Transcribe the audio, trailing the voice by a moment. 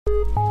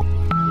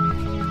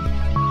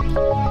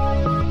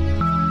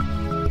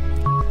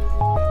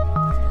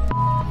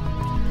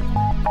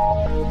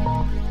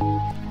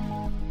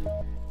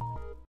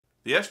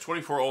The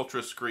S24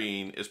 Ultra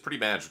screen is pretty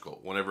magical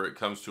whenever it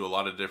comes to a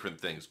lot of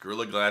different things.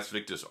 Gorilla Glass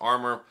Victus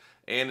Armor,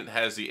 and it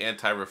has the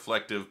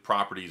anti-reflective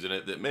properties in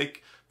it that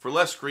make for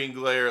less screen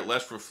glare,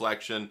 less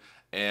reflection,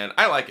 and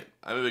I like it.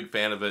 I'm a big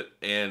fan of it,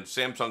 and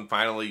Samsung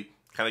finally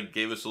kind of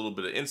gave us a little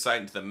bit of insight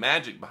into the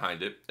magic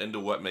behind it, into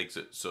what makes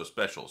it so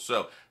special.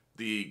 So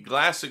the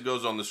glass that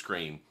goes on the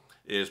screen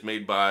is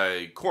made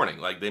by Corning.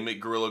 Like, they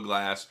make Gorilla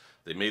Glass.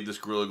 They made this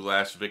Gorilla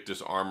Glass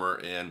Victus Armor,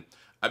 and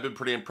I've been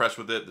pretty impressed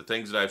with it. The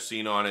things that I've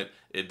seen on it,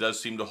 it does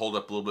seem to hold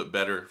up a little bit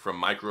better from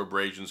micro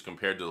abrasions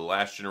compared to the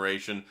last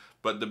generation.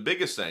 But the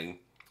biggest thing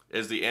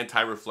is the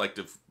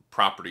anti-reflective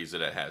properties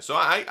that it has. So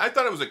I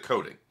thought it was a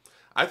coating.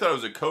 I thought it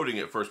was a coating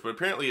at first, but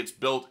apparently it's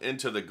built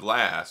into the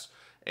glass,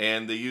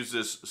 and they use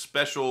this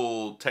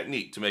special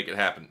technique to make it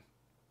happen.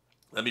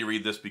 Let me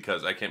read this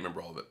because I can't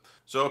remember all of it.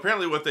 So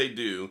apparently what they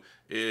do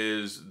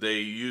is they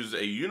use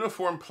a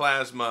uniform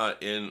plasma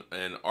in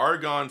an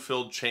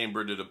argon-filled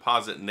chamber to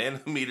deposit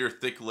nanometer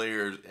thick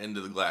layers into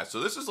the glass. So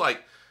this is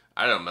like,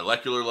 I don't know,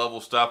 molecular level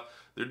stuff.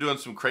 They're doing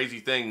some crazy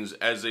things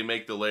as they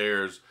make the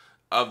layers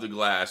of the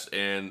glass,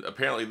 and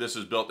apparently this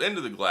is built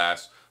into the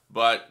glass,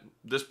 but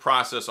this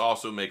process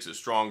also makes it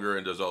stronger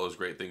and does all those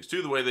great things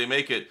too, the way they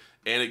make it,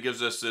 and it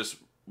gives us this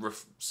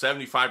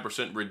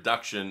 75%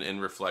 reduction in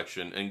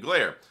reflection and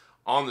glare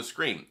on the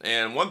screen.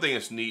 And one thing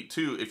that's neat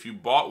too, if you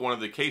bought one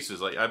of the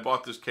cases, like I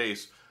bought this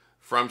case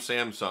from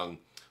Samsung,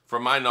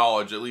 from my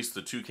knowledge, at least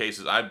the two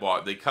cases I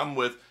bought, they come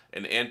with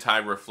an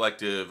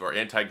anti-reflective or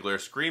anti-glare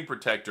screen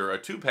protector, a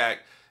 2-pack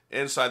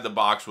inside the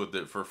box with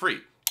it for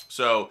free.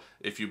 So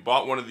if you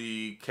bought one of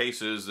the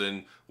cases,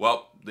 then,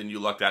 well, then you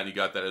lucked out and you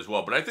got that as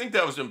well. But I think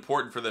that was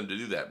important for them to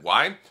do that.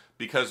 Why?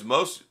 Because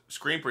most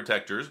screen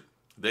protectors,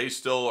 they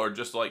still are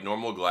just like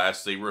normal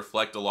glass. They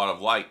reflect a lot of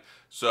light.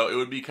 So it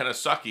would be kind of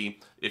sucky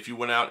if you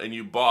went out and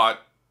you bought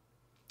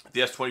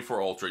the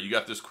S24 Ultra. You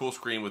got this cool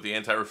screen with the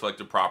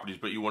anti-reflective properties,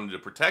 but you wanted to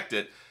protect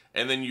it,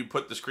 and then you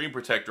put the screen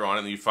protector on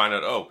it, and you find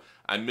out, oh,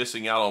 I'm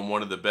missing out on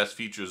one of the best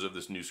features of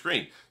this new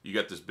screen. You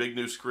got this big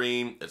new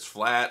screen. It's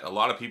flat. A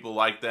lot of people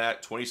like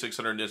that.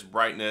 2600 nits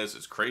brightness.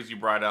 It's crazy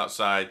bright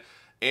outside.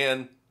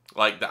 And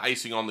like the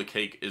icing on the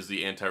cake is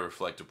the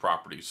anti-reflective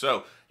properties.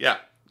 So yeah,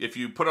 if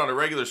you put on a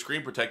regular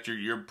screen protector,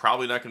 you're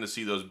probably not going to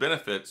see those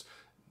benefits.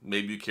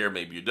 Maybe you care,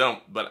 maybe you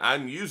don't. But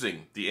I'm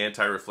using the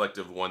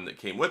anti-reflective one that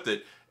came with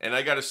it, and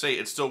I got to say,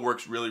 it still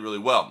works really, really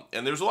well.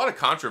 And there's a lot of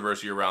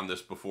controversy around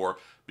this before,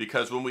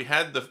 because when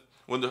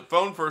the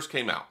phone first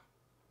came out,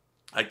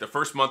 like the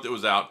first month it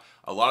was out,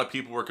 a lot of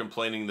people were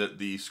complaining that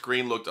the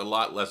screen looked a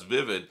lot less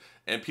vivid,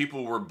 and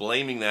people were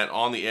blaming that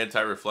on the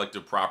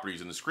anti-reflective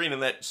properties in the screen,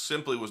 and that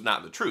simply was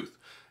not the truth.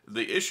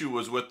 The issue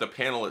was with the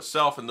panel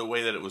itself and the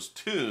way that it was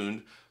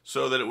tuned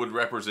so that it would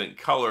represent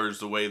colors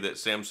the way that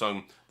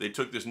Samsung, they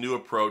took this new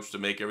approach to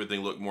make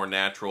everything look more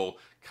natural,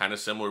 kind of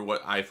similar to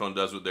what iPhone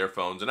does with their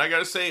phones. And I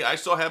gotta say, I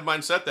still have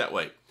mine set that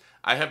way.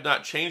 I have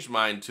not changed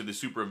mine to the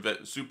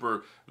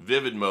super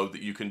vivid mode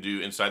that you can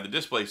do inside the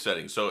display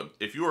settings. So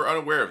if you are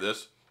unaware of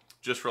this,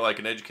 just for like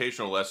an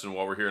educational lesson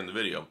while we're here in the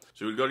video.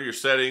 So we go to your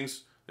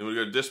settings, then we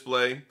go to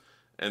display,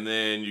 and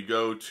then you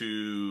go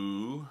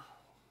to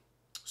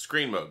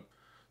screen mode.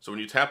 So when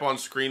you tap on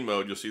screen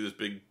mode, you'll see this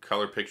big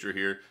color picture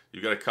here.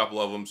 You've got a couple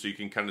of them so you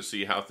can kind of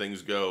see how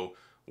things go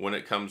when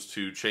it comes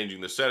to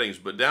changing the settings.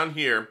 But down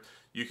here,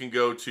 you can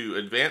go to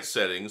advanced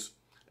settings,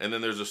 and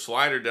then there's a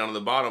slider down at the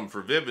bottom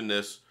for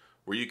vividness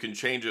where you can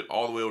change it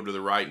all the way over to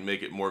the right and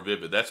make it more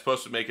vivid. That's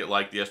supposed to make it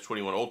like the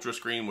S21 Ultra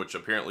screen, which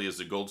apparently is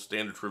the gold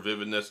standard for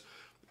vividness.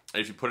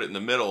 And if you put it in the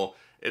middle,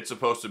 it's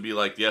supposed to be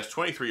like the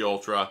S23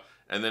 Ultra,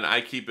 and then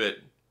I keep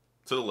it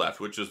to the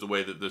left, which is the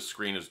way that this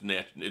screen is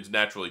it's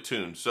naturally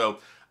tuned. So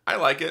I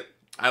like it.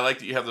 I like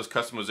that you have those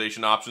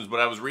customization options,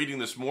 but I was reading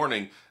this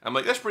morning, I'm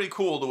like, that's pretty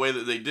cool the way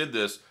that they did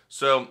this.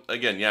 So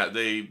again, yeah,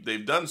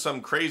 they've done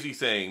some crazy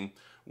thing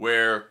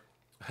where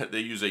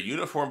they use a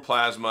uniform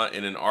plasma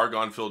in an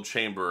argon-filled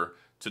chamber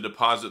to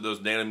deposit those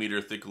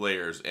nanometer thick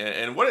layers.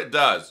 And what it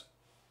does,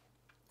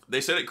 they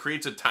said it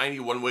creates a tiny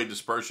one-way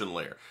dispersion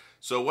layer.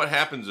 So what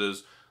happens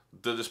is,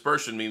 the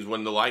dispersion means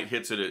when the light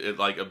hits it, it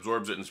like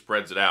absorbs it and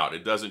spreads it out.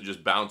 It doesn't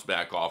just bounce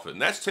back off it.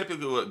 And that's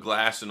typically what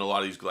glass and a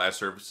lot of these glass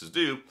surfaces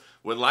do.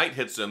 When light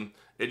hits them,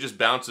 it just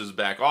bounces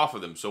back off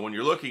of them. So when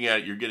you're looking at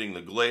it, you're getting the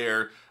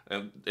glare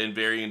in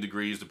varying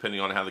degrees depending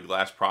on how the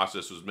glass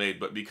process was made.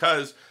 But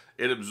because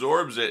it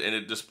absorbs it and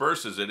it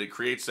disperses it, it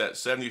creates that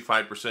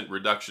 75%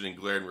 reduction in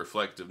glare and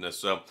reflectiveness.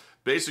 So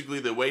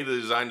basically the way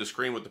to design the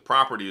screen with the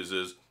properties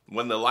is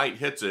when the light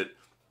hits it,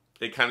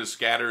 it kind of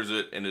scatters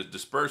it and it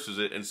disperses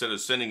it instead of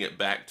sending it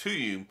back to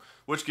you,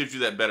 which gives you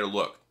that better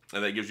look.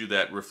 And that gives you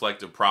that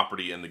reflective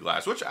property in the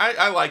glass, which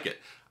I like it.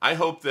 I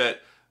hope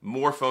that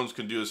more phones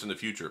can do this in the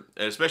future,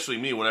 and especially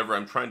me whenever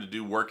I'm trying to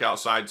do work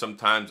outside.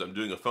 Sometimes I'm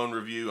doing a phone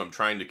review, I'm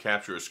trying to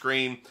capture a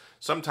screen.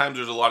 Sometimes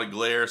there's a lot of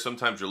glare,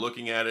 sometimes you're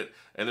looking at it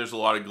and there's a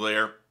lot of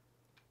glare.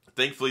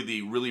 Thankfully,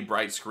 the really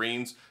bright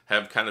screens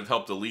have kind of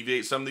helped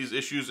alleviate some of these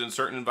issues in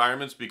certain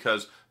environments,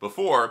 because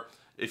before,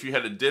 if you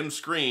had a dim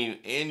screen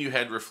and you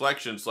had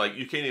reflections, like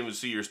you can't even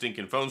see your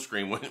stinking phone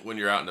screen when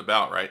you're out and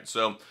about, right?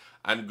 So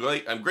I'm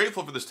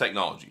grateful for this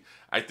technology.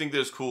 I think that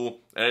it's cool,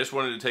 and I just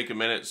wanted to take a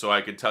minute so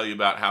I could tell you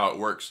about how it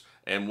works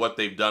and what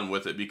they've done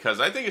with it, because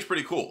I think it's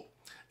pretty cool.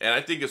 And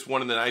I think it's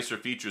one of the nicer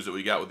features that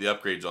we got with the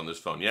upgrades on this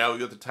phone. Yeah, we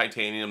got the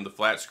titanium, the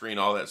flat screen,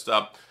 all that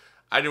stuff.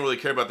 I didn't really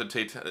care about the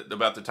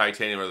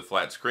titanium or the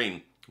flat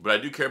screen, but I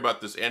do care about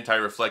this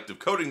anti-reflective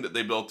coating that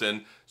they built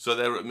in, so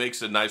that it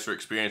makes a nicer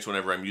experience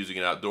whenever I'm using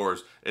it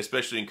outdoors,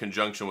 especially in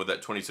conjunction with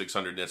that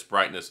 2600 nits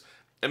brightness.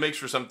 It makes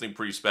for something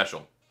pretty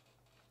special.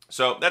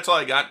 So that's all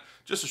I got.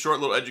 Just a short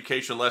little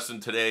education lesson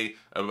today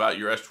about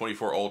your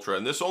S24 Ultra,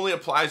 and this only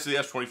applies to the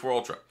S24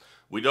 Ultra.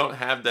 We don't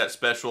have that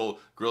special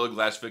Gorilla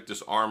Glass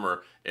Victus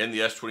Armor in the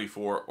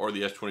S24 or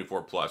the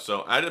S24 Plus.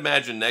 So I'd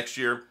imagine next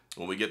year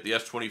when we get the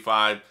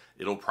S25,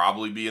 it'll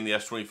probably be in the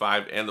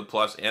S25 and the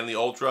Plus and the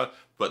Ultra,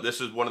 but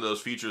this is one of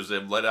those features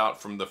they've let out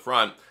from the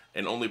front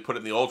and only put it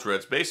in the Ultra.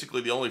 It's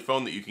basically the only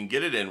phone that you can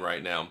get it in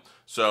right now.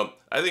 So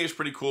I think it's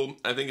pretty cool.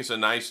 I think it's a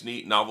nice,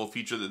 neat, novel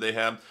feature that they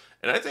have.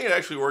 And I think it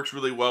actually works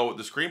really well with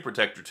the screen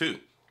protector too.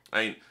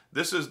 I mean,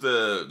 this is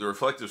the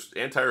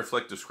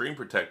anti-reflective screen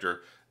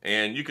protector,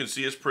 and you can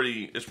see it's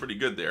pretty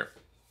good there.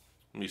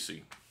 Let me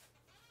see.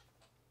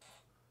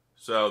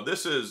 So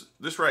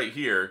this right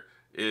here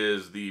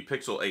is the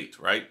Pixel 8,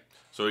 right?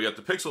 So we got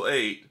the Pixel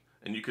 8,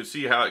 and you can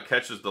see how it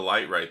catches the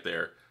light right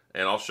there.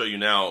 And I'll show you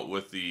now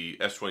with the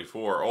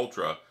S24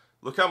 Ultra.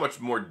 Look how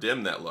much more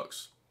dim that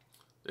looks.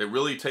 It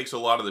really takes a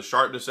lot of the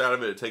sharpness out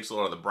of it. It takes a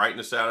lot of the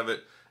brightness out of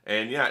it.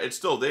 And yeah, it's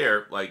still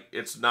there. Like,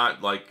 it's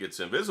not like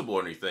it's invisible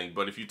or anything,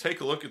 but if you take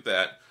a look at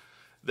that,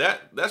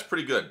 that's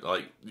pretty good.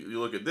 Like, you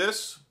look at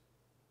this,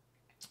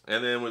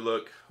 and then we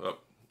look, oh,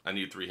 I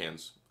need 3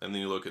 hands. And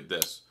then you look at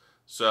this.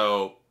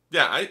 So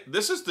yeah,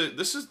 this is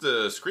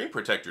the screen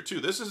protector too.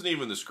 This isn't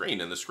even the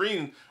screen, and the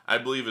screen, I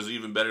believe, is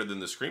even better than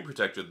the screen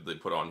protector that they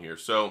put on here.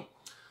 So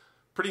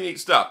pretty neat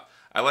stuff.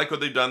 I like what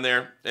they've done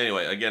there.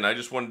 Anyway, again, I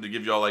just wanted to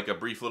give you all like a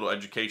brief little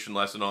education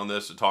lesson on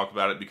this and talk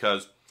about it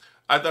because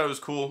I thought it was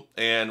cool.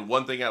 And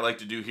one thing I like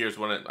to do here is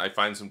when I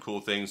find some cool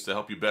things to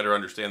help you better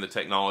understand the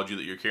technology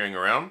that you're carrying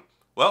around,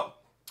 well,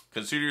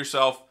 consider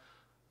yourself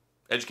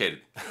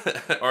educated,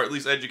 or at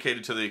least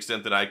educated to the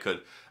extent that I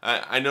could.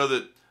 I know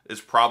that it's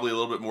probably a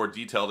little bit more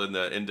detailed in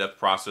the in-depth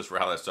process for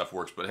how that stuff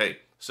works, but hey,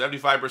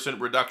 75%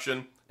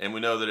 reduction, and we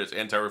know that it's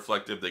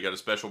anti-reflective. They got a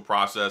special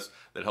process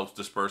that helps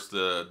disperse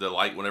the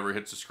light whenever it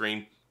hits the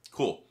screen.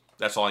 Cool.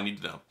 That's all I need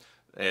to know,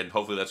 and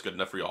hopefully that's good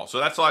enough for y'all. So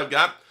that's all I've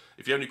got.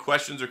 If you have any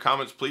questions or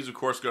comments, please, of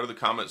course, go to the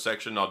comment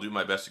section. I'll do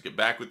my best to get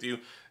back with you.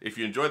 If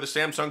you enjoy the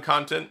Samsung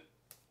content,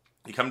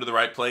 you come to the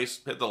right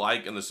place. Hit the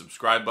like and the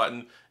subscribe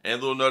button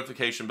and the little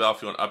notification bell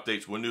if you want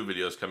updates when new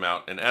videos come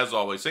out. And as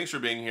always, thanks for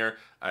being here.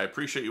 I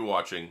appreciate you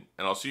watching,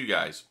 and I'll see you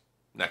guys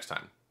next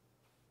time.